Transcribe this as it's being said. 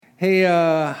Hey,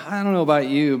 I don't know about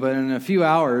you, but in a few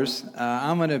hours,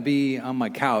 I'm going to be on my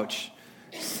couch,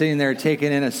 sitting there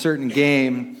taking in a certain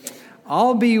game.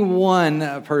 I'll be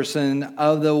one person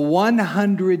of the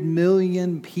 100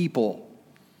 million people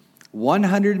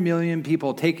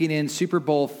taking in Super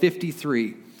Bowl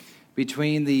 53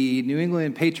 between the New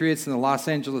England Patriots and the Los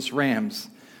Angeles Rams.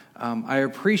 I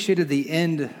appreciated the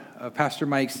end of Pastor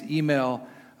Mike's email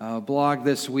blog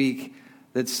this week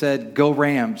that said, "Go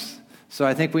Rams." So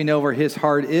I think we know where his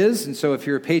heart is, and so if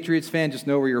you're a Patriots fan, just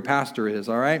know where your pastor is,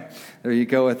 all right? There you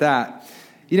go with that.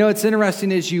 You know, it's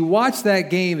interesting, as you watch that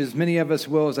game, as many of us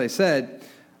will, as I said,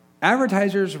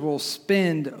 advertisers will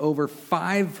spend over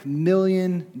 $5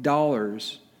 million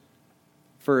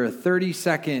for a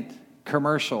 30-second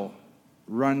commercial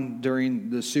run during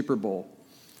the Super Bowl.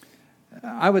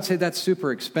 I would say that's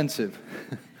super expensive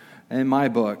in my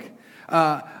book.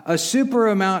 A super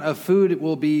amount of food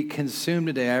will be consumed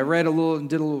today. I did a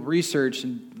little research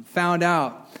and found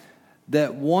out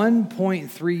that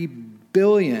 1.3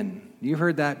 billion, you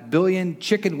heard that, billion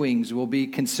chicken wings will be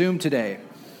consumed today.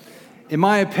 In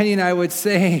my opinion, I would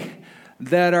say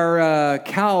that our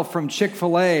Cal from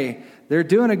Chick-fil-A, they're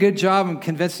doing a good job of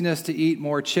convincing us to eat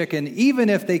more chicken, even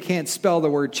if they can't spell the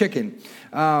word chicken.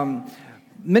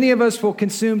 Many of us will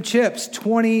consume chips.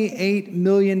 28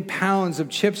 million pounds of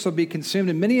chips will be consumed,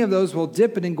 and many of those will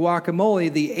dip it in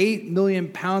guacamole, the 8 million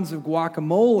pounds of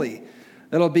guacamole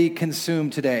that'll be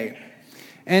consumed today.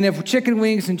 And if chicken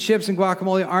wings and chips and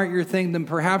guacamole aren't your thing, then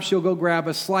perhaps you'll go grab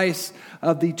a slice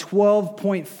of the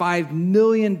 12.5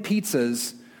 million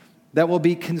pizzas that will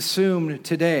be consumed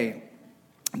today.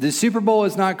 The Super Bowl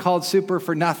is not called Super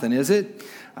for nothing, is it?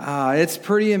 It's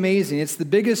pretty amazing. It's the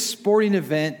biggest sporting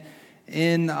event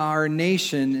in our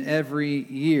nation every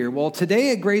year. Well,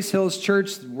 today at Grace Hills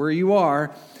Church, where you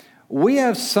are, we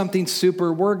have something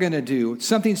super we're going to do,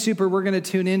 something super we're going to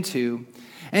tune into,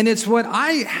 and it's what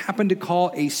I happen to call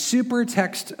a super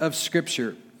text of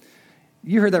Scripture.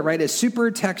 You heard that right, a super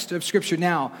text of Scripture.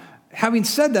 Now, having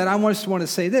said that, I just want to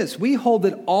say this. We hold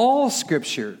that all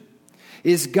Scripture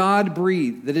is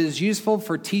God-breathed, that it is useful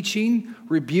for teaching,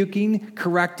 rebuking,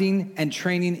 correcting, and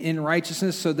training in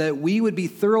righteousness so that we would be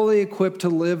thoroughly equipped to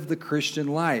live the Christian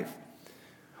life.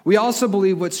 We also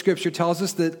believe what Scripture tells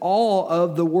us, that all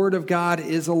of the Word of God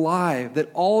is alive,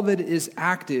 that all of it is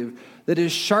active, that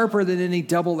is sharper than any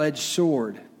double-edged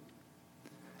sword.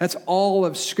 That's all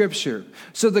of Scripture.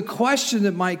 So the question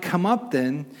that might come up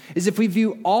then is, if we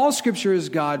view all Scripture as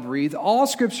God-breathed, all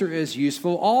Scripture is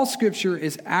useful, all Scripture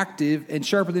is active and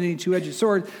sharper than any two-edged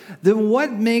sword, then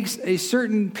what makes a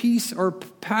certain piece or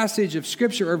passage of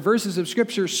Scripture or verses of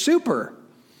Scripture super?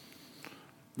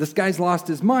 This guy's lost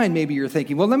his mind, maybe you're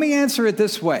thinking. Well, let me answer it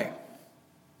this way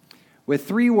with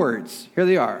 3 words. Here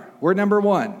they are. Word number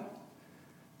 1,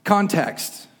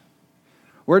 context.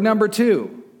 Word number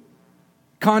 2,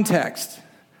 context.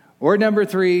 Word number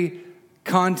 3,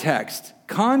 context.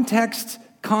 Context,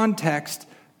 context,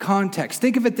 context.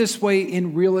 Think of it this way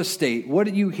in real estate. What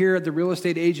do you hear the real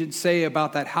estate agent say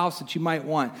about that house that you might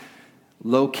want?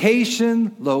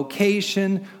 Location,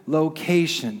 location,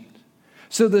 location.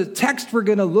 So the text we're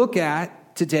going to look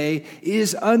at today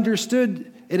is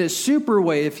understood in a super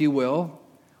way, if you will,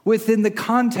 within the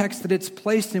context that it's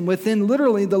placed in, within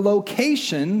literally the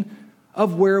location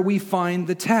of where we find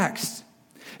the text.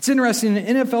 It's interesting,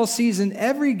 in an NFL season,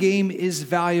 every game is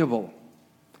valuable.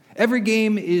 Every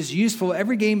game is useful.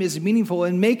 Every game is meaningful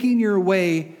in making your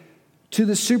way to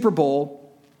the Super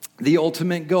Bowl, the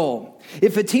ultimate goal.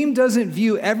 If a team doesn't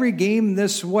view every game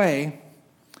this way,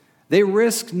 they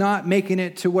risk not making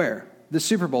it to where? The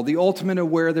Super Bowl, the ultimate of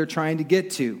where they're trying to get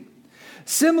to.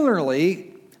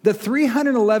 Similarly, the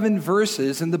 311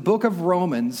 verses in the book of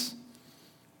Romans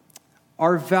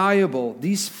are valuable.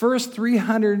 These first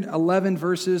 311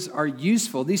 verses are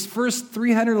useful. These first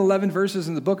 311 verses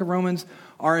in the book of Romans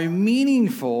are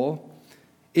meaningful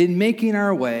in making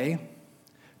our way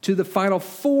to the final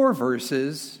 4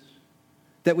 verses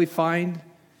that we find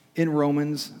in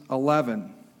Romans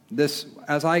 11. This,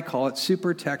 as I call it,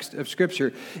 super text of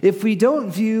Scripture. If we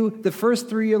don't view the first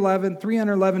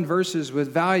 311 verses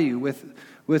with value,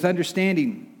 with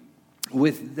understanding,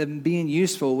 with them being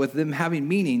useful, with them having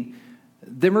meaning,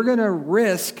 then we're going to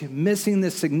risk missing the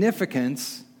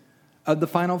significance of the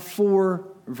final 4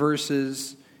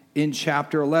 verses in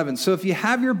chapter 11. So if you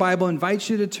have your Bible, I invite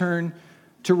you to turn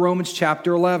to Romans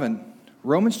chapter 11.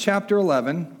 Romans chapter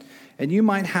 11, and you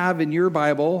might have in your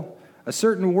Bible a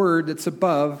certain word that's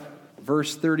above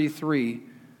verse 33,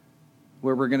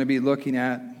 where we're going to be looking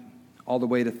at all the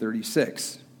way to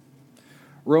 36.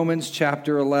 Romans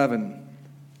chapter 11.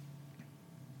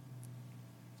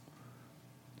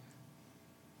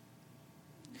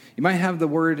 You might have the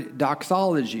word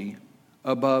doxology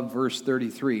above verse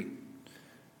 33.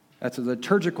 That's a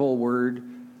liturgical word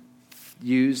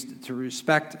used to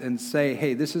respect and say,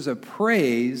 hey, this is a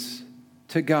praise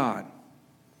to God.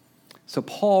 So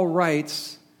Paul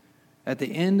writes at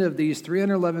the end of these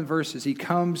 311 verses, he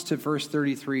comes to verse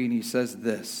 33 and he says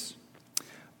this: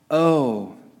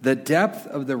 "Oh, the depth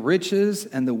of the riches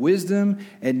and the wisdom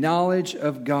and knowledge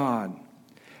of God.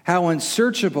 How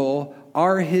unsearchable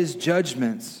are his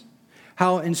judgments,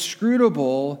 how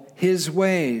inscrutable his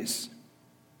ways.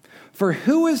 For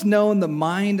who has known the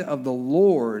mind of the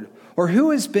Lord, or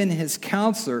who has been his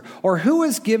counselor, or who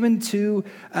has given to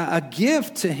a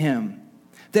gift to him,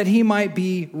 that he might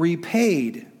be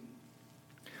repaid?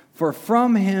 For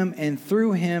from him and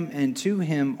through him and to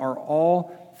him are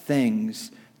all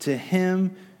things. To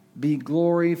him be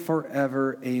glory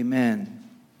forever. Amen."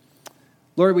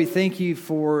 Lord, we thank you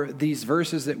for these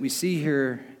verses that we see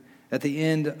here at the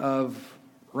end of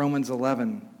Romans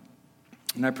 11.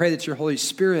 And I pray that your Holy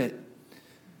Spirit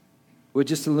would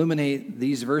just illuminate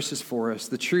these verses for us,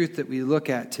 the truth that we look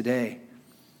at today.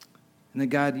 And that,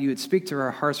 God, you would speak to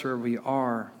our hearts wherever we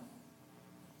are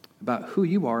about who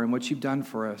you are and what you've done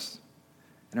for us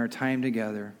in our time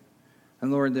together.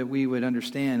 And Lord, that we would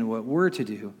understand what we're to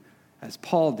do, as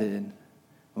Paul did,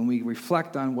 when we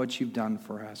reflect on what you've done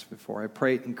for us before. I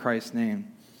pray it in Christ's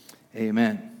name.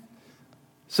 Amen.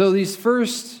 So these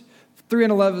first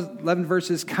 311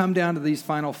 verses come down to these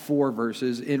final 4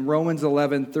 verses in Romans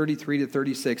 11, 33 to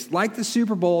 36. Like the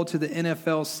Super Bowl to the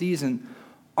NFL season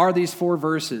are these 4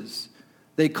 verses.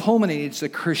 They culminate, it's a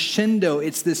crescendo,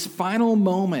 it's this final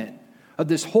moment of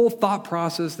this whole thought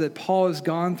process that Paul has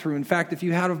gone through. In fact, if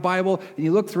you have a Bible and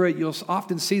you look through it, you'll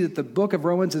often see that the book of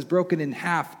Romans is broken in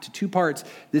half to 2 parts.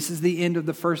 This is the end of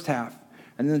the first half.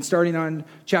 And then starting on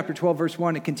chapter 12, verse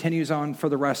 1, it continues on for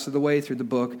the rest of the way through the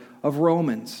book of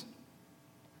Romans.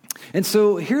 And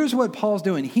so here's what Paul's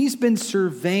doing. He's been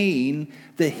surveying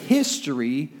the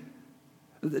history,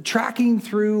 tracking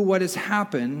through what has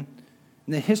happened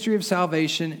in the history of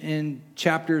salvation in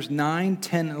chapters 9,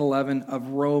 10, and 11 of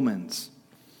Romans.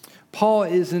 Paul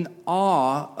is in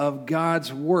awe of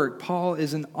God's work. Paul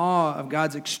is in awe of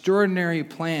God's extraordinary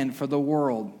plan for the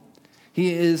world.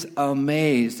 He is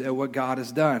amazed at what God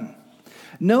has done.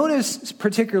 Notice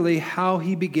particularly how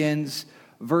he begins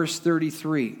verse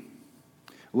 33.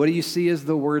 What do you see as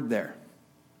the word there?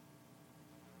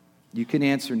 You can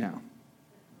answer now.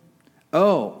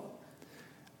 Oh.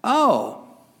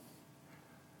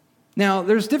 Now,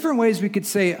 there's different ways we could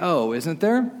say oh, isn't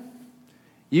there?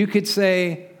 You could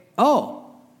say,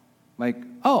 oh, like,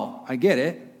 oh, I get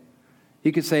it.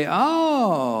 You could say,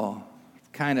 oh,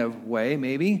 kind of way,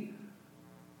 maybe.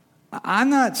 I'm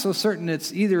not so certain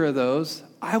it's either of those.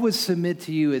 I would submit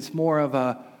to you it's more of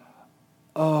a,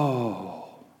 oh,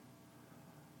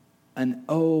 an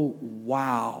oh,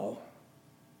 wow,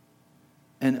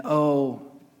 an oh,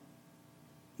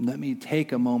 let me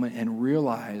take a moment and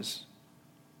realize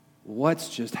what's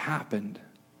just happened,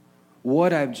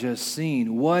 what I've just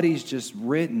seen, what he's just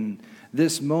written,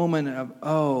 this moment of,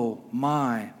 oh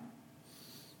my.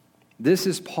 This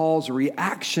is Paul's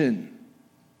reaction,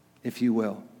 if you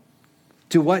will,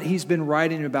 to what he's been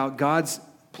writing about God's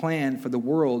plan for the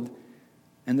world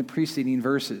in the preceding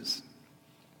verses.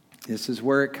 This is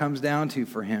where it comes down to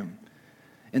for him.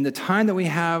 In the time that we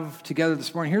have together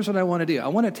this morning, here's what I want to do. I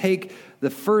want to take the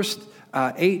first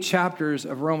 8 chapters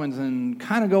of Romans and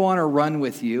kind of go on a run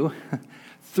with you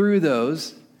through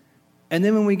those. And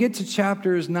then when we get to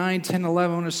chapters 9, 10,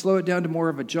 11, I want to slow it down to more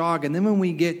of a jog. And then when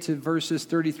we get to verses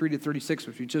 33 to 36,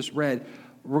 which we just read,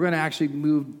 we're going to actually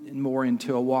move more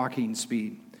into a walking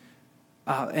speed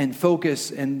and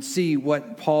focus and see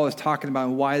what Paul is talking about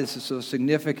and why this is so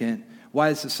significant, why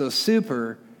this is so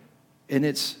super in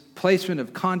its placement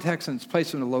of context and its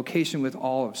placement of location with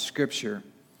all of Scripture.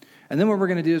 And then what we're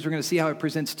going to do is we're going to see how it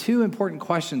presents 2 important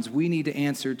questions we need to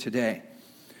answer today.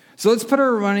 So let's put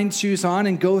our running shoes on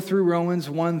and go through Romans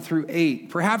 1 through 8.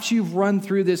 Perhaps you've run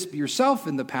through this yourself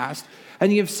in the past,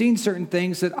 and you've seen certain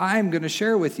things that I'm going to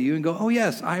share with you and go, oh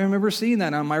yes, I remember seeing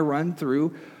that on my run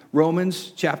through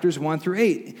Romans chapters 1 through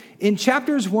 8. In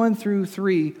chapters 1 through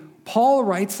 3, Paul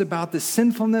writes about the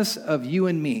sinfulness of you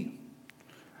and me.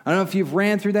 I don't know if you've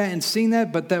ran through that and seen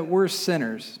that, but that we're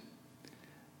sinners.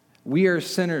 We are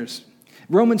sinners.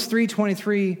 Romans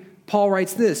 3:23, Paul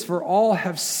writes this: for all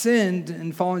have sinned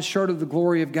and fallen short of the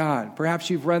glory of God. Perhaps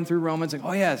you've run through Romans and,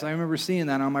 oh yes, I remember seeing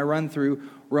that on my run through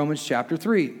Romans chapter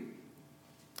 3.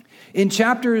 In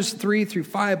chapters 3 through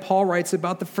 5, Paul writes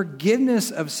about the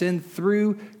forgiveness of sin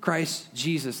through Christ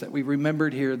Jesus that we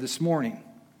remembered here this morning.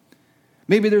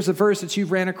 Maybe there's a verse that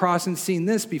you've ran across and seen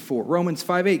this before. Romans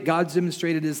 5:8, God's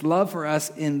demonstrated his love for us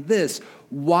in this: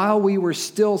 while we were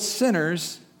still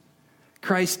sinners,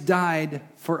 Christ died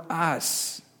for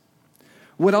us.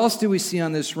 What else do we see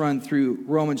on this run through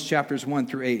Romans chapters 1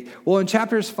 through 8? Well, in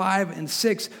chapters 5 and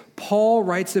 6, Paul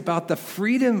writes about the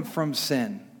freedom from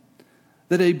sin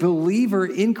that a believer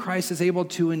in Christ is able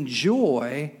to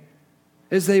enjoy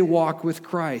as they walk with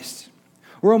Christ.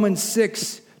 Romans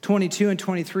 6:22 and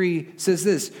 23 says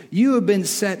this: you have been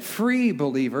set free,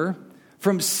 believer,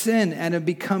 from sin and have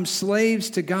become slaves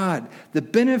to God. The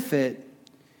benefit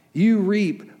you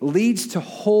reap leads to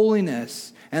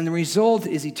holiness, and the result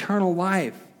is eternal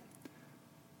life.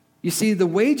 You see, the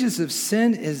wages of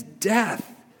sin is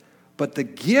death, but the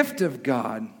gift of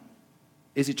God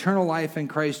is eternal life in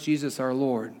Christ Jesus our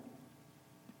Lord.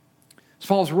 As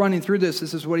Paul's running through this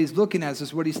is what he's looking at. This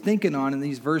is what he's thinking on in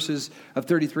these verses of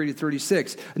 33 to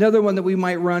 36. Another one that we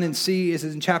might run and see is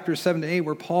in chapters 7 to 8,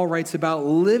 where Paul writes about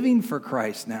living for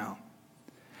Christ now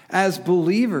as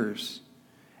believers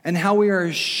and how we are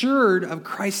assured of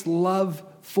Christ's love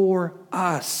for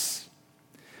us.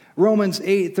 Romans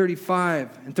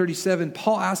 8:35 and 37,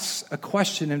 Paul asks a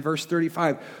question in verse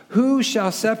 35. Who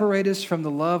shall separate us from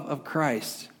the love of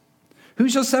Christ? Who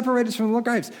shall separate us from the love of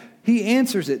Christ? He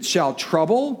answers it: shall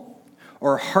trouble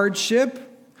or hardship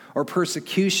or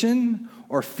persecution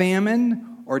or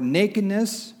famine or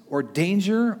nakedness or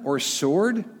danger or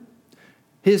sword?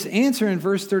 His answer in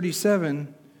verse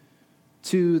 37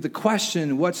 to the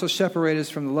question, what shall separate us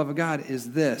from the love of God,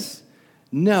 is this: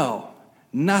 no,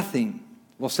 nothing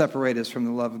will separate us from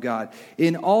the love of God.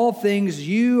 In all things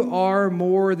you are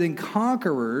more than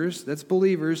conquerors, that's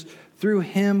believers, through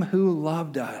him who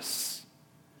loved us.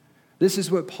 This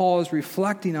is what Paul is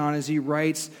reflecting on as he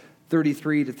writes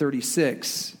 33 to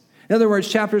 36. In other words,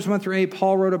 chapters 1 through 8,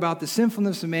 Paul wrote about the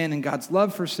sinfulness of man and God's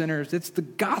love for sinners. It's the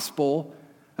gospel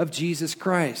of Jesus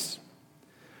Christ.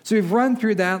 So we've run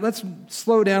through that. Let's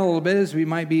slow down a little bit, as we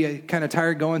might be kind of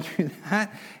tired going through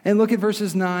that, and look at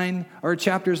chapters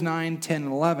 9, 10,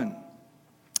 and 11.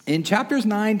 In chapters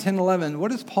 9, 10, 11, what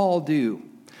does Paul do?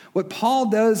 What Paul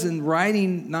does in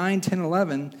writing 9, 10,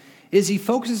 11 is he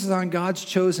focuses on God's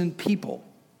chosen people.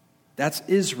 That's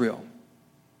Israel.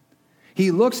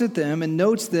 He looks at them and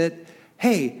notes that,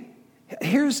 hey,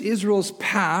 here's Israel's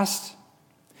past,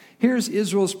 here's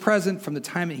Israel's present from the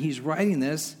time that he's writing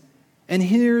this, and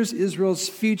here's Israel's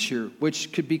future,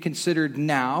 which could be considered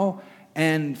now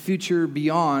and future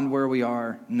beyond where we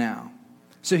are now.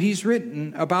 So he's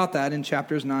written about that in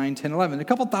chapters 9, 10, 11. A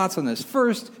couple thoughts on this.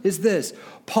 First is this: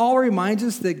 Paul reminds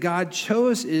us that God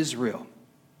chose Israel.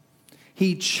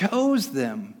 He chose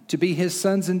them to be his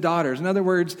sons and daughters. In other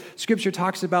words, Scripture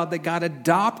talks about that God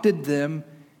adopted them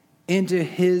into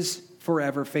his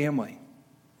forever family.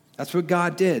 That's what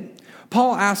God did.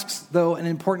 Paul asks, though, an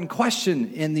important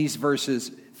question in these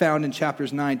verses found in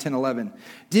chapters 9, 10, 11.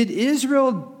 Did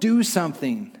Israel do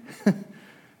something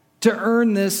to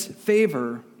earn this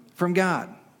favor from God?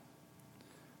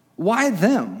 Why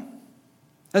them,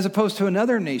 as opposed to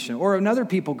another nation or another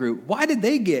people group? Why did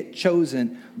they get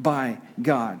chosen by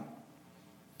God?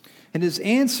 And his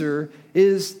answer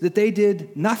is that they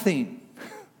did nothing.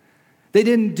 They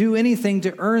didn't do anything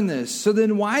to earn this. So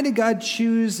then why did God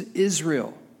choose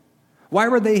Israel? Why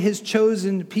were they his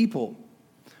chosen people?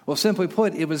 Well, simply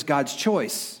put, it was God's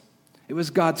choice. It was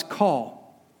God's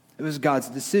call. It was God's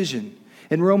decision.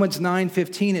 In Romans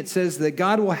 9:15, it says that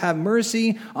God will have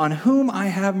mercy on whom I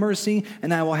have mercy,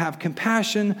 and I will have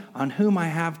compassion on whom I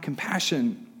have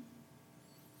compassion.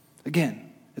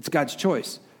 Again, it's God's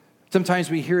choice. Sometimes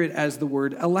we hear it as the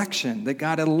word election, that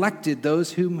God elected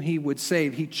those whom he would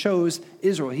save. He chose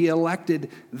Israel. He elected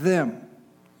them.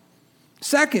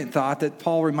 Second thought that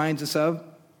Paul reminds us of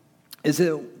is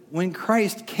that when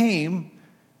Christ came,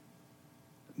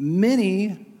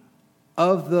 many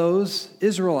of those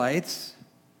Israelites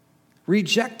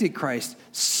rejected Christ.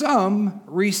 Some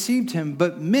received him,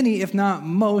 but many, if not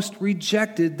most,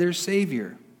 rejected their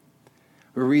Savior.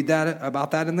 We read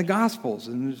about that in the Gospels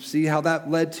and see how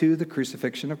that led to the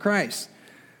crucifixion of Christ.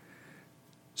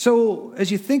 So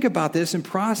as you think about this and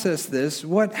process this,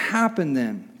 what happened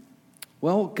then?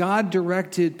 Well, God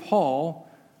directed Paul,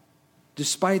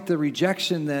 despite the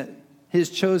rejection that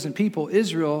his chosen people,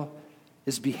 Israel,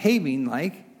 is behaving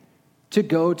like, to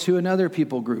go to another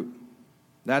people group.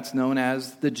 That's known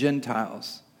as the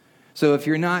Gentiles. So if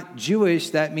you're not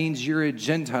Jewish, that means you're a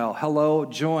Gentile. Hello,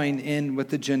 join in with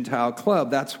the Gentile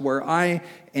club. That's where I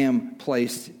am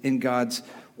placed in God's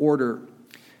order.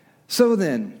 So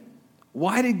then,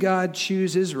 why did God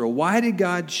choose Israel? Why did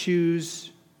God choose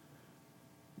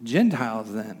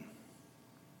Gentiles then?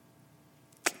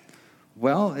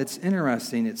 Well, it's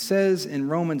interesting. It says in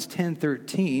Romans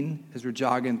 10:13, as we're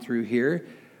jogging through here,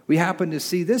 we happen to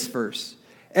see this verse.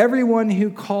 Everyone who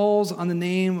calls on the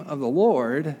name of the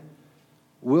Lord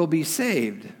will be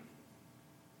saved.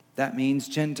 That means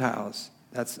Gentiles.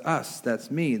 That's us. That's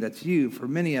me. That's you for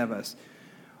many of us.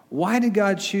 Why did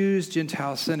God choose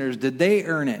Gentile sinners? Did they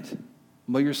earn it?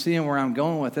 Well, you're seeing where I'm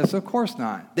going with this. Of course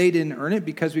not. They didn't earn it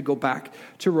because we go back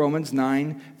to Romans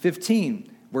 9:15,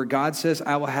 where God says,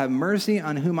 I will have mercy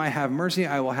on whom I have mercy.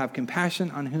 I will have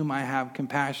compassion on whom I have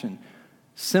compassion.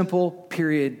 Simple,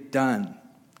 period, done.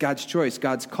 God's choice,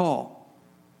 God's call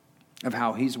of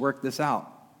how he's worked this out.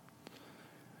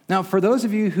 Now, for those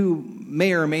of you who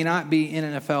may or may not be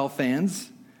NFL fans,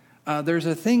 there's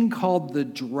a thing called the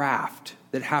draft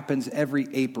that happens every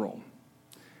April.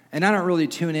 And I don't really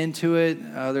tune into it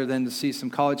other than to see some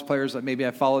college players that maybe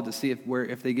I followed to see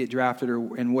if they get drafted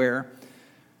and where.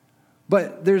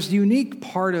 But there's a unique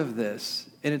part of this,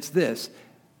 and it's this.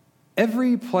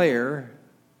 Every player,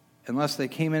 unless they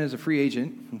came in as a free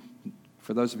agent,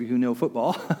 for those of you who know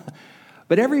football,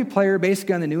 but every player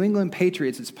basically on the New England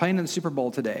Patriots that's playing in the Super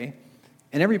Bowl today,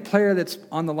 and every player that's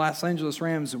on the Los Angeles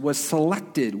Rams was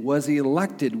selected, was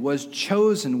elected, was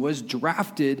chosen, was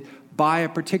drafted by a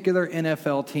particular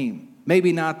NFL team.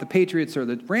 Maybe not the Patriots or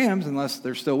the Rams, unless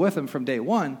they're still with them from day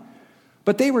one,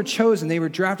 but they were chosen, they were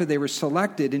drafted, they were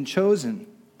selected and chosen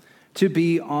to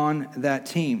be on that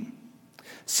team.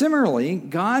 Similarly,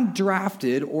 God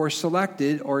drafted or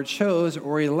selected or chose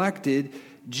or elected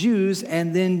Jews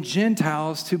and then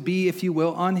Gentiles to be, if you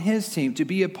will, on his team, to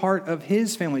be a part of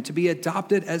his family, to be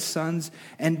adopted as sons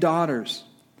and daughters.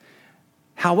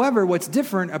 However, what's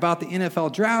different about the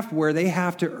NFL draft, where they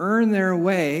have to earn their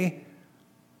way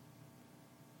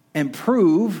and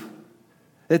prove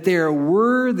that they are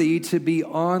worthy to be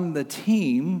on the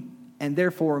team and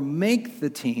therefore make the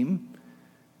team,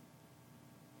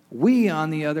 we,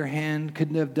 on the other hand,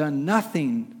 could have done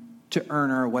nothing to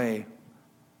earn our way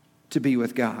to be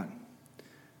with God.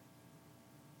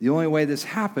 The only way this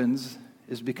happens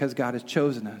is because God has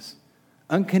chosen us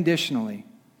unconditionally.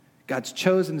 God's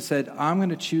chosen and said, I'm going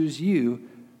to choose you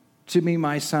to be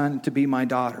my son, to be my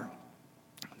daughter.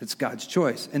 That's God's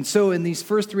choice. And so in these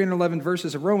first 311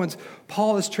 verses of Romans,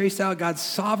 Paul has traced out God's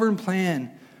sovereign plan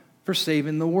for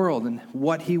saving the world and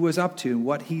what he was up to and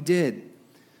what he did.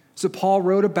 So Paul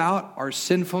wrote about our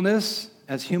sinfulness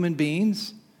as human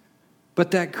beings,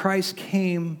 but that Christ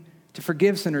came to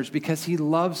forgive sinners because he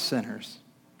loves sinners,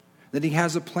 that he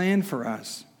has a plan for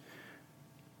us.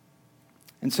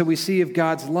 And so we see of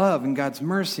God's love and God's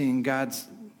mercy and God's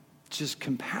just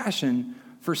compassion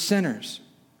for sinners.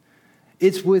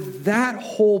 It's with that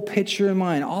whole picture in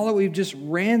mind, all that we've just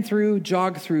ran through,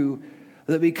 jogged through,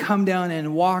 that we come down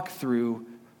and walk through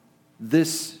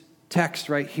this text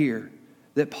right here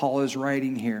that Paul is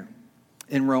writing here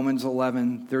in Romans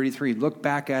 11:33. Look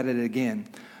back at it again.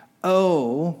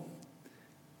 Oh,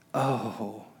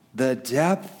 the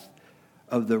depth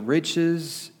of the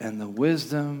riches and the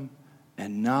wisdom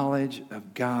and knowledge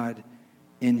of God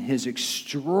in his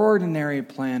extraordinary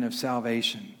plan of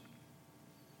salvation.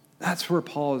 That's where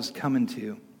Paul is coming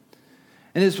to.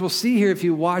 And as we'll see here, if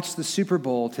you watch the Super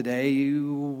Bowl today,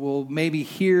 you will maybe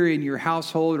hear in your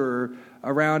household or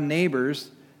around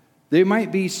neighbors, there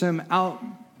might be some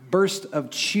outburst of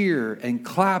cheer and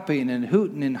clapping and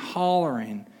hooting and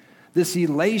hollering, this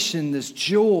elation, this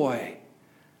joy,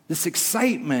 this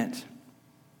excitement.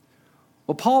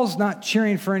 Well, Paul's not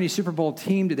cheering for any Super Bowl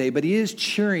team today, but he is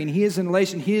cheering, he is in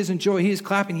elation, he is in joy, he is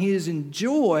clapping, he is in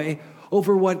joy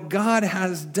over what God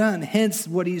has done. Hence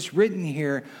what he's written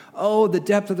here. Oh, the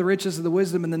depth of the riches of the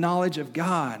wisdom and the knowledge of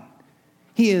God.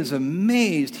 He is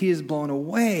amazed, he is blown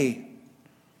away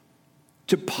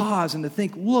to pause and to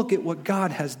think, look at what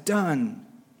God has done.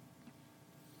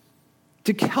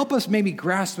 To help us maybe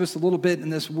grasp this a little bit in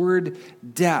this word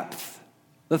depth,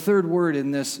 the third word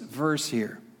in this verse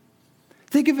here.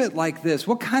 Think of it like this.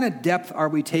 What kind of depth are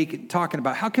we talking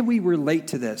about? How can we relate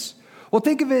to this? Well,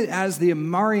 think of it as the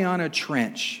Mariana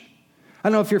Trench. I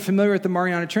don't know if you're familiar with the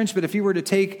Mariana Trench, but if you were to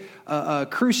take a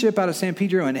cruise ship out of San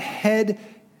Pedro and head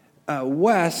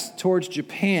west towards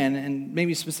Japan, and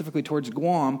maybe specifically towards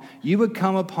Guam, you would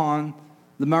come upon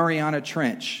the Mariana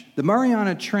Trench. The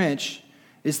Mariana Trench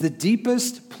is the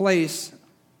deepest place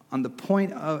on the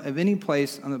point of any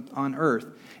place on Earth.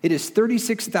 It is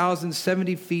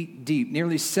 36,070 feet deep,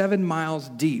 nearly 7 miles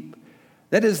deep.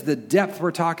 That is the depth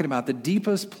we're talking about, the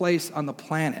deepest place on the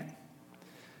planet.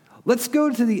 Let's go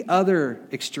to the other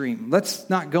extreme. Let's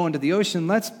not go into the ocean.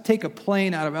 Let's take a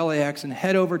plane out of LAX and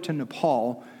head over to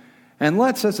Nepal. And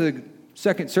let's, as a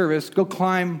second service, go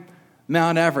climb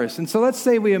Mount Everest. And so let's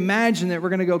say we imagine that we're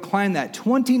going to go climb that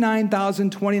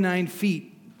 29,029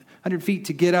 feet, 100 feet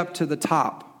to get up to the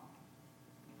top.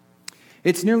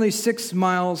 It's nearly 6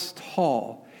 miles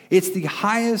tall. It's the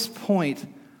highest point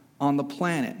on the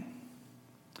planet.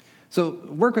 So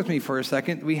work with me for a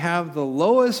second. We have the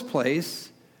lowest place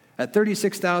at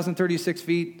 36,036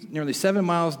 feet, nearly 7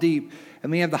 miles deep.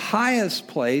 And we have the highest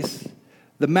place,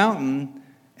 the mountain,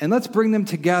 and let's bring them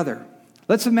together.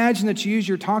 Let's imagine that you use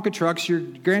your Tonka trucks, your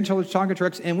grandchildren's Tonka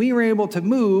trucks, and we were able to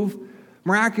move,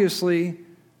 miraculously,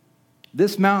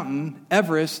 this mountain,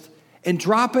 Everest, and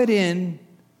drop it in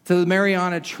to the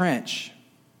Mariana Trench.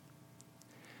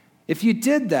 If you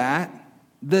did that,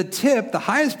 the tip, the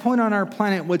highest point on our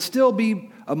planet, would still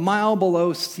be a mile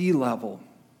below sea level.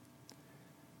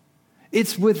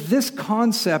 It's with this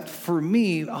concept for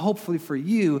me, hopefully for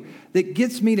you, that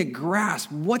gets me to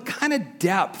grasp what kind of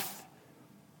depth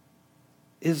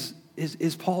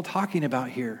is Paul talking about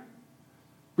here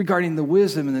regarding the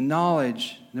wisdom and the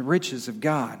knowledge and the riches of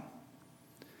God.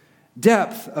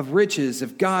 Depth of riches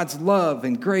of God's love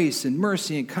and grace and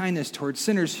mercy and kindness towards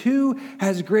sinners. Who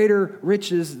has greater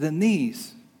riches than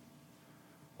these?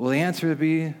 Well, the answer would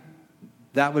be,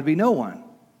 that would be no one.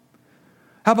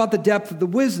 How about the depth of the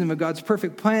wisdom of God's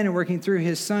perfect plan in working through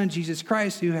his Son, Jesus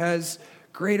Christ, who has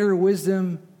greater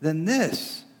wisdom than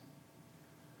this?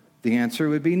 The answer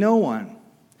would be no one.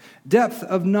 Depth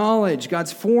of knowledge,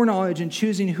 God's foreknowledge in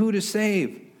choosing who to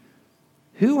save.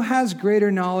 Who has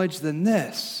greater knowledge than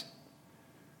this?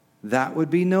 That would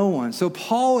be no one. So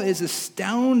Paul is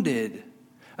astounded,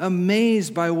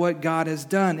 amazed by what God has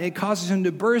done. It causes him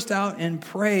to burst out in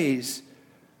praise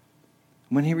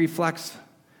when he reflects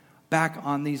back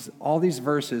on all these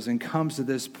verses and comes to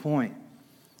this point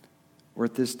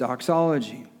with this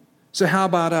doxology. So how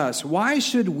about us? Why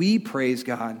should we praise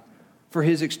God for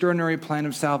his extraordinary plan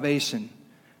of salvation?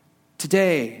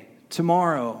 Today,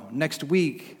 tomorrow, next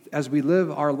week, as we live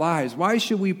our lives, why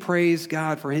should we praise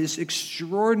God for his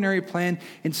extraordinary plan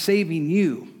in saving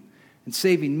you and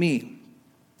saving me?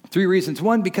 3 reasons.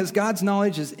 1, because God's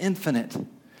knowledge is infinite.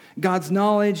 God's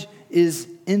knowledge is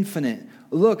infinite.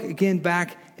 Look again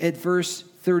back at verse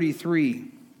 33.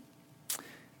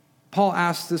 Paul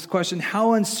asks this question: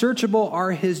 how unsearchable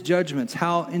are his judgments?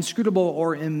 How inscrutable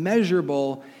or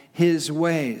immeasurable his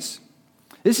ways?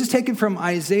 This is taken from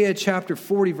Isaiah chapter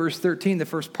 40, verse 13, the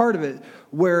first part of it,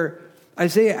 where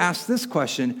Isaiah asks this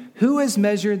question: who has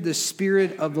measured the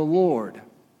Spirit of the Lord?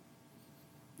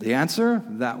 The answer,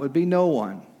 that would be no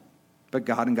one, but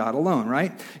God and God alone,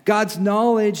 right? God's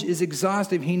knowledge is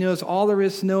exhaustive. He knows all there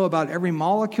is to know about every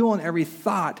molecule and every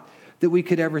thought that we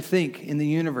could ever think in the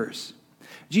universe.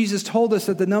 Jesus told us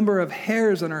that the number of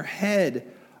hairs on our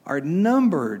head are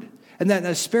numbered, and that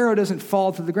a sparrow doesn't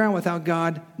fall to the ground without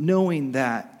God knowing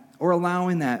that or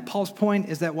allowing that. Paul's point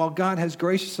is that while God has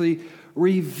graciously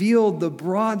revealed the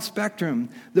broad spectrum,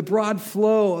 the broad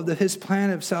flow of his plan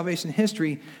of salvation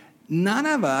history, none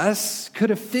of us could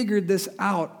have figured this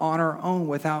out on our own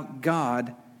without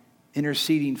God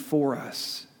interceding for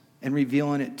us and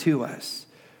revealing it to us.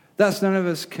 Thus, none of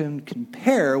us can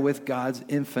compare with God's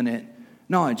infinite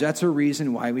knowledge. That's a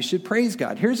reason why we should praise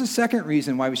God. Here's a second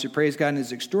reason why we should praise God in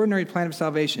his extraordinary plan of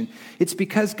salvation. It's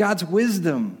because God's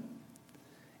wisdom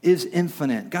is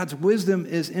infinite. God's wisdom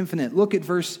is infinite. Look at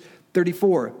verse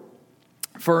 34.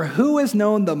 For who has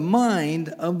known the mind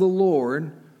of the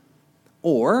Lord?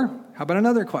 Or, how about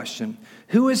another question?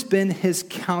 Who has been his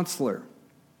counselor?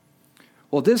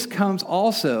 Well, this comes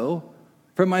also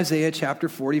from Isaiah chapter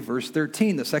 40, verse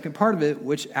 13, the second part of it,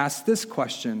 which asks this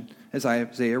question, as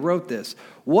Isaiah wrote this: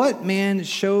 what man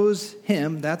shows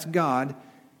him, that's God,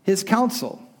 his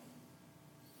counsel?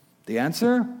 The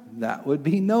answer, that would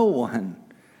be no one.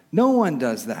 No one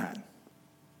does that.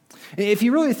 If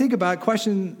you really think about it,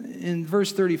 question in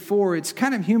verse 34, it's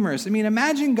kind of humorous. I mean,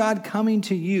 imagine God coming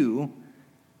to you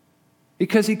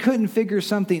because he couldn't figure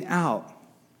something out.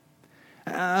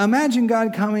 Imagine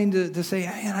God coming to say,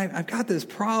 hey, I've got this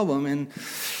problem, and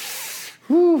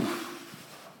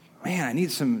man, I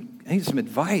need some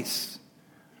advice.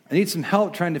 I need some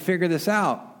help trying to figure this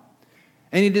out.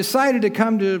 And he decided to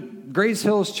come to Grace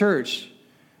Hills Church,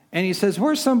 and he says,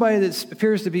 where's somebody that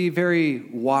appears to be very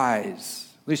wise?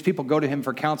 At least people go to him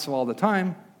for counsel all the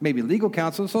time, maybe legal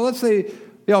counsel. So let's say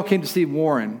they all came to see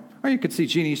Warren. Or you could see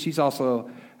Jeannie, she's also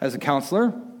as a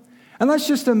counselor. And let's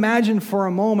just imagine for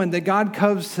a moment that God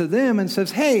comes to them and says,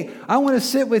 hey, I want to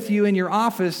sit with you in your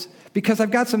office because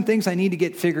I've got some things I need to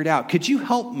get figured out. Could you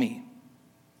help me?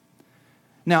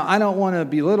 Now, I don't want to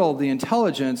belittle the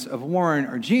intelligence of Warren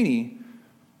or Jeannie,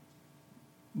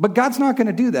 but God's not going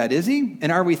to do that, is he?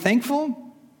 And are we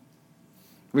thankful?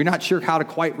 We're not sure how to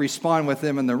quite respond with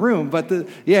them in the room, but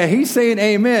he's saying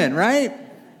amen, right?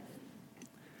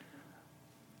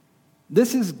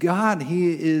 This is God.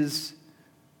 His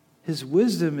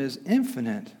wisdom is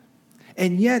infinite.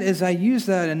 And yet, as I use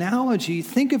that analogy,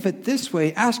 think of it this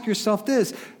way. Ask yourself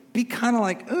this. Be kind of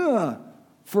like,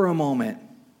 for a moment.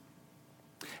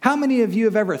 How many of you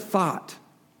have ever thought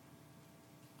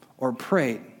or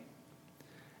prayed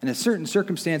in a certain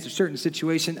circumstance or certain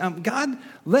situation, God,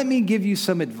 let me give you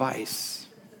some advice?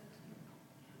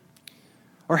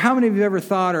 Or how many of you ever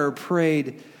thought or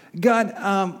prayed, God,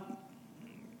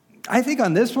 I think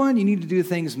on this one, you need to do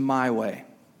things my way.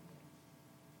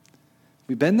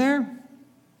 We've been there?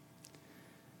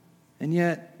 And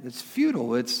yet, it's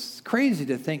futile. It's crazy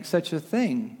to think such a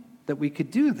thing, that we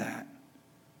could do that.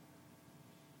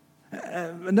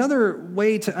 Another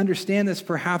way to understand this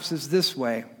perhaps is this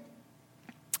way.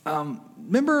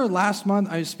 Remember last month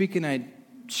I was speaking, I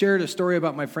shared a story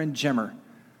about my friend Jimmer,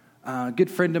 a good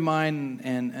friend of mine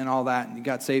and all that, and he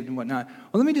got saved and whatnot.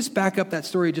 Well, let me just back up that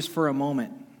story just for a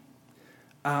moment.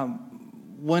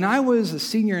 When I was a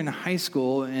senior in high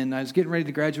school and I was getting ready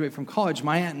to graduate from college,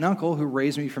 my aunt and uncle, who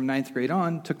raised me from 9th grade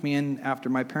on, took me in after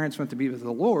my parents went to be with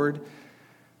the Lord,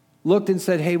 looked and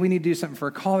said, hey, we need to do something for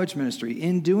a college ministry.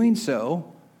 In doing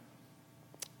so,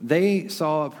 they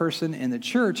saw a person in the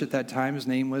church at that time. His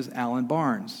name was Alan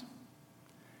Barnes.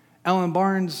 Alan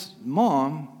Barnes'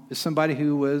 mom is somebody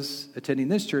who was attending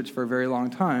this church for a very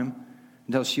long time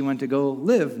until she went to go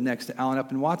live next to Alan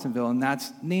up in Watsonville, and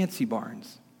that's Nancy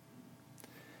Barnes.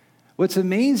 What's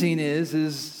amazing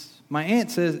is my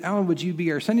aunt says, Alan, would you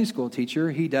be our Sunday school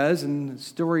teacher? He does, and the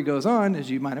story goes on,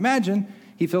 as you might imagine.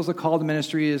 He feels a call to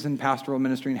ministry, is in pastoral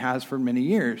ministry, and has for many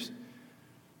years.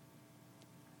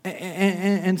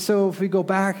 And so if we go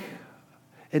back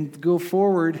and go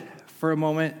forward for a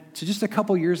moment to just a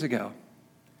couple years ago,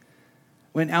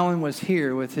 when Alan was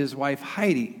here with his wife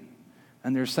Heidi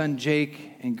and their son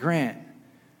Jake and Grant,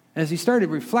 as he started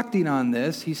reflecting on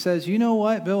this, he says, you know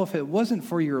what, Bill, if it wasn't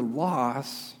for your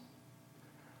loss,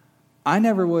 I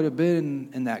never would have been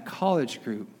in that college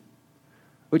group,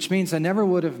 which means I never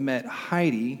would have met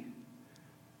Heidi,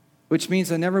 which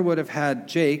means I never would have had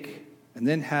Jake and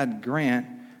then had Grant,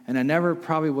 and I never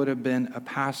probably would have been a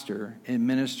pastor in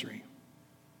ministry.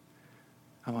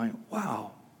 I'm like,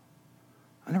 wow,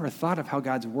 I never thought of how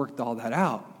God's worked all that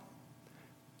out.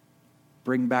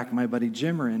 Bring back my buddy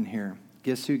Jimmer in here.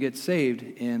 Guess who gets saved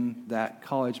in that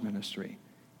college ministry?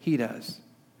 He does.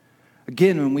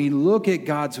 Again, when we look at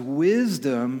God's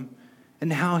wisdom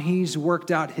and how he's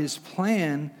worked out his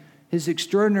plan, his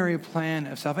extraordinary plan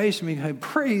of salvation, we go,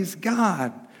 praise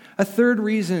God. A third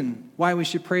reason why we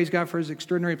should praise God for his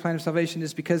extraordinary plan of salvation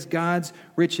is because God's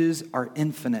riches are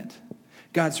infinite.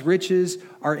 God's riches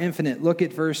are infinite. Look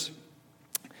at verse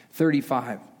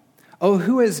 35. Oh,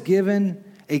 who has given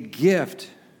a gift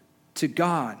to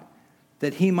God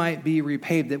that he might be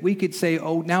repaid? That we could say,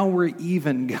 oh, now we're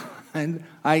even, God.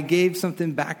 I gave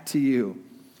something back to you.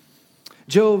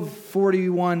 Job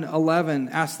 41:11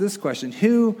 asks this question.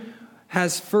 Who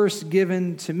has first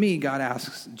given to me, God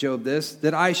asks Job this,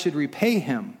 that I should repay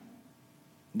him?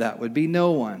 That would be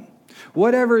no one.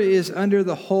 Whatever is under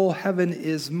the whole heaven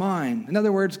is mine. In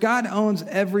other words, God owns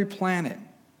every planet.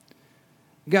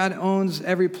 God owns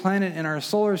every planet in our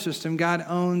solar system. God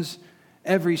owns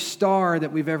every star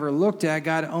that we've ever looked at.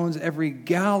 God owns every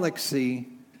galaxy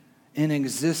in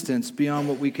existence beyond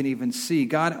what we can even see.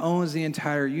 God owns the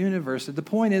entire universe. The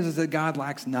point is that God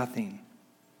lacks nothing.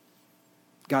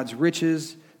 God's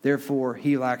riches, therefore,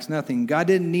 he lacks nothing. God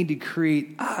didn't need to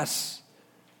create us,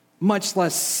 much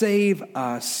less save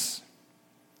us,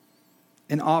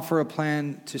 and offer a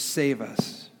plan to save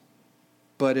us.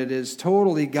 But it is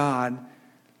totally God,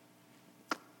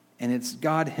 and it's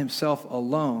God himself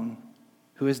alone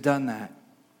who has done that.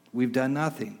 We've done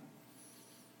nothing.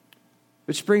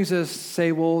 Which brings us to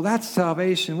say, well, that's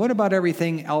salvation. What about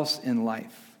everything else in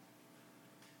life?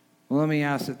 Well, let me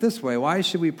ask it this way. Why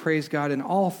should we praise God in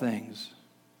all things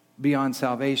beyond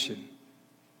salvation?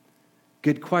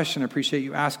 Good question. I appreciate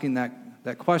you asking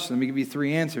that question. Let me give you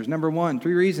 3 answers. Number 1,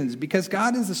 3 reasons. Because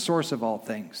God is the source of all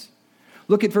things.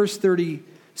 Look at verse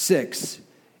 36.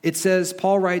 It says,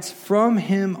 Paul writes, from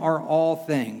him are all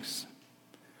things.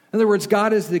 In other words,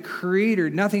 God is the creator.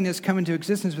 Nothing has come into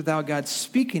existence without God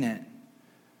speaking it,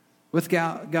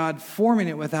 without God forming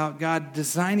it, without God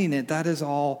designing it. That is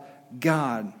all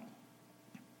God.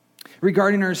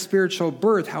 Regarding our spiritual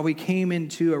birth, how we came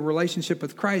into a relationship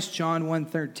with Christ, John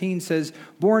 1:13 says,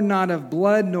 born not of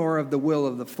blood, nor of the will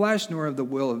of the flesh, nor of the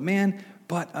will of man,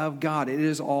 but of God. It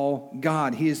is all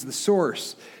God. He is the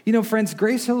source. You know, friends,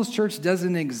 Grace Hills Church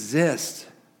doesn't exist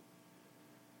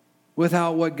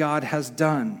without what God has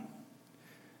done.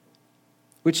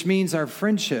 Which means our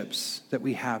friendships that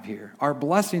we have here, our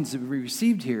blessings that we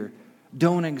received here,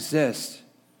 don't exist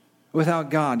without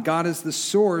God. God is the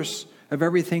source of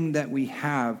everything that we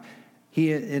have.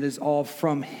 It is all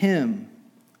from Him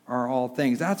are all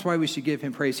things. That's why we should give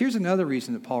Him praise. Here's another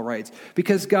reason that Paul writes.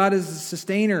 Because God is the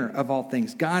sustainer of all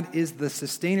things. God is the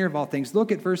sustainer of all things.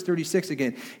 Look at verse 36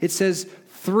 again. It says,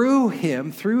 through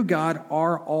Him, through God,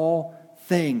 are all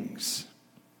things.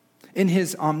 In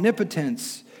His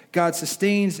omnipotence, God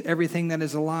sustains everything that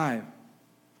is alive.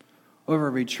 Over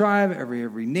every tribe,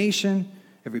 every nation,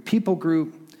 every people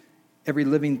group, every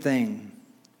living thing.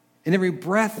 In every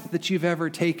breath that you've ever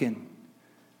taken,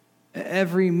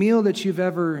 every meal that you've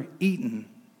ever eaten,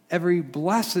 every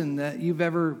blessing that you've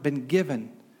ever been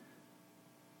given.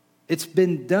 It's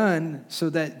been done so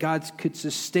that God could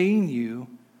sustain you,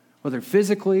 whether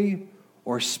physically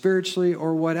or spiritually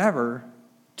or whatever,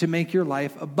 to make your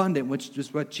life abundant, which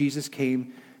is what Jesus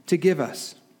came to give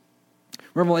us.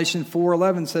 Revelation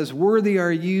 4:11 says, worthy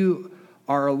are you,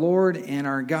 our Lord and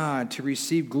our God, to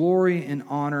receive glory and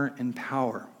honor and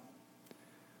power.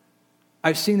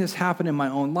 I've seen this happen in my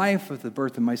own life with the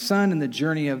birth of my son and the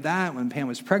journey of that when Pam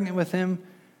was pregnant with him.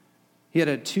 He had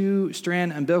a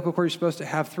 2-strand umbilical cord. You're supposed to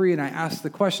have 3. And I asked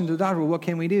the question to the doctor, well, what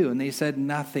can we do? And they said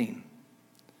nothing.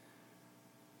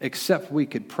 Except we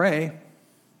could pray.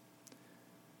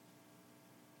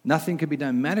 Nothing could be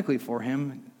done medically for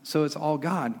him. So it's all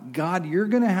God. God, you're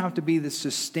going to have to be the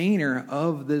sustainer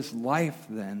of this life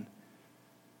then.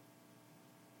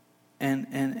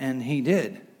 And He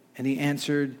did. And He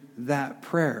answered that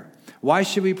prayer. Why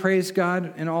should we praise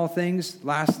God in all things?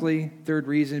 Lastly, third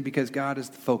reason, because God is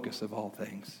the focus of all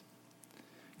things.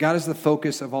 God is the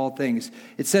focus of all things.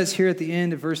 It says here at the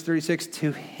end of verse 36,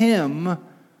 to Him,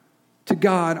 to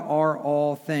God are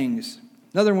all things.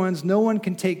 In other words, no one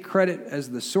can take credit as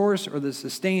the source or the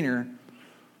sustainer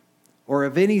or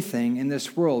of anything in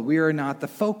this world. We are not the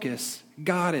focus.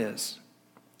 God is.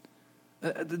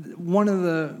 One of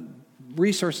the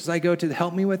resources I go to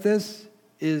help me with this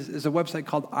is a website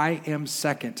called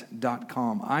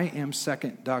IamSecond.com.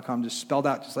 IamSecond.com, just spelled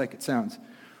out just like it sounds.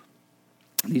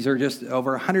 These are just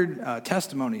over 100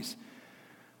 testimonies.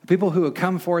 People who have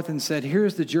come forth and said,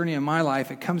 here's the journey of my life.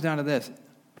 It comes down to this.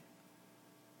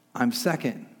 I'm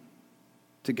second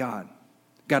to God.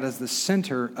 God is the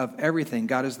center of everything.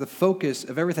 God is the focus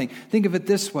of everything. Think of it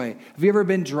this way. Have you ever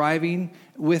been driving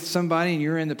with somebody and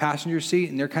you're in the passenger seat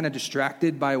and they're kind of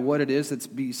distracted by what it is that's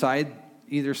beside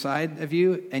either side of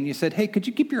you? And you said, hey, could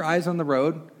you keep your eyes on the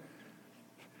road?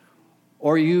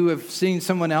 Or you have seen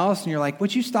someone else and you're like,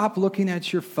 would you stop looking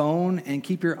at your phone and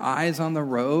keep your eyes on the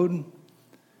road?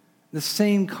 The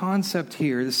same concept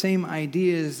here, the same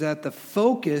idea is that the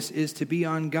focus is to be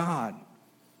on God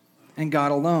and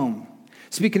God alone.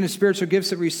 Speaking of spiritual gifts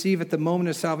that we receive at the moment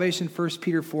of salvation, 1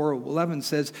 Peter 4:11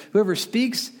 says, whoever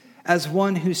speaks as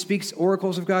one who speaks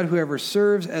oracles of God, whoever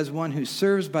serves as one who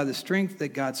serves by the strength that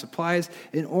God supplies,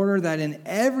 in order that in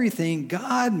everything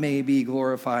God may be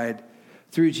glorified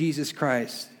through Jesus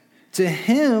Christ. To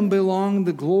Him belong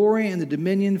the glory and the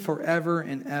dominion forever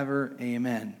and ever.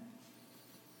 Amen.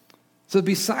 So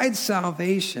besides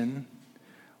salvation,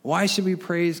 why should we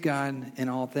praise God in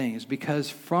all things? Because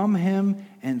from Him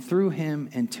and through Him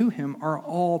and to Him are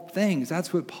all things.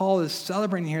 That's what Paul is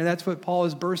celebrating here. That's what Paul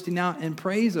is bursting out in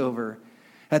praise over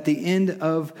at the end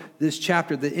of this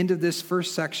chapter, the end of this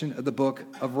first section of the book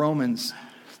of Romans.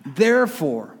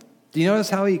 Therefore, do you notice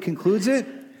how he concludes it?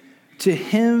 To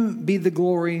Him be the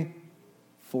glory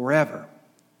forever.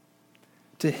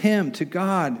 To Him, to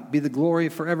God, be the glory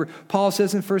forever. Paul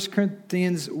says in 1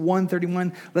 Corinthians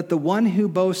 1:31, let the one who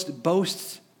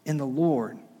boasts in the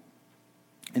Lord,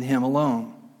 in Him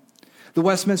alone. The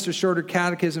Westminster Shorter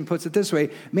Catechism puts it this way,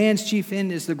 man's chief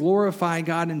end is to glorify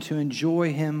God and to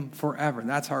enjoy Him forever.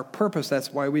 That's our purpose.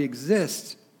 That's why we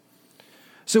exist.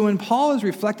 So when Paul is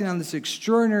reflecting on this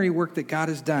extraordinary work that God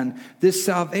has done, this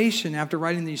salvation, after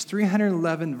writing these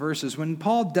 311 verses, when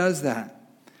Paul does that,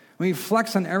 when he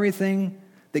reflects on everything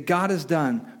that God has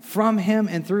done from Him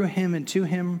and through Him and to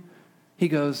Him, he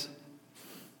goes,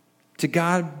 to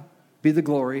God be the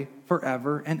glory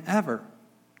forever and ever.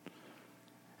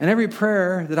 And every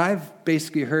prayer that I've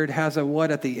basically heard has a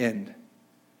what at the end?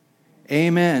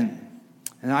 Amen.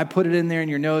 And I put it in there in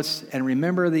your notes, and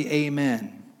remember the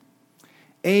amen.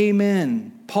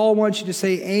 Amen. Paul wants you to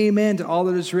say amen to all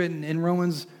that is written in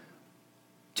Romans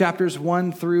chapters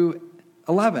 1 through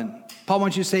 11. Paul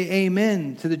wants you to say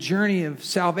amen to the journey of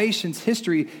salvation's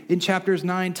history in chapters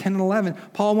 9, 10, and 11.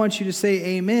 Paul wants you to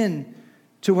say amen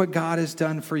to what God has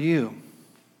done for you.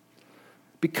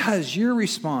 Because your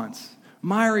response,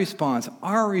 my response,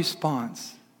 our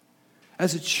response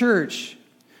as a church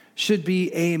should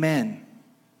be amen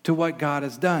to what God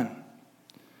has done.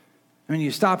 I mean,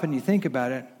 you stop and you think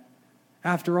about it.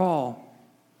 After all,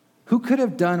 who could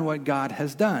have done what God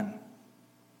has done?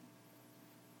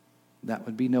 That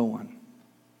would be no one.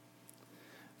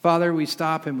 Father, we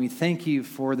stop and we thank you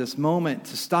for this moment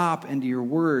to stop into your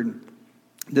word.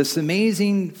 This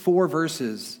amazing 4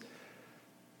 verses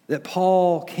that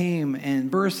Paul came and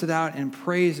bursted out in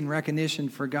praise and recognition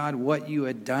for God, what you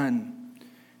had done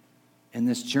in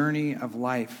this journey of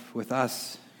life with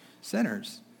us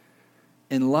sinners,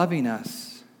 in loving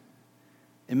us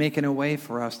and making a way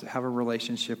for us to have a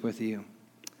relationship with you.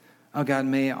 Oh God,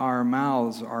 may our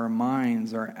mouths, our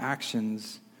minds, our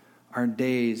actions, our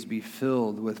days be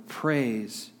filled with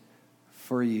praise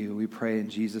for you. We pray in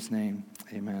Jesus' name.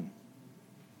 Amen.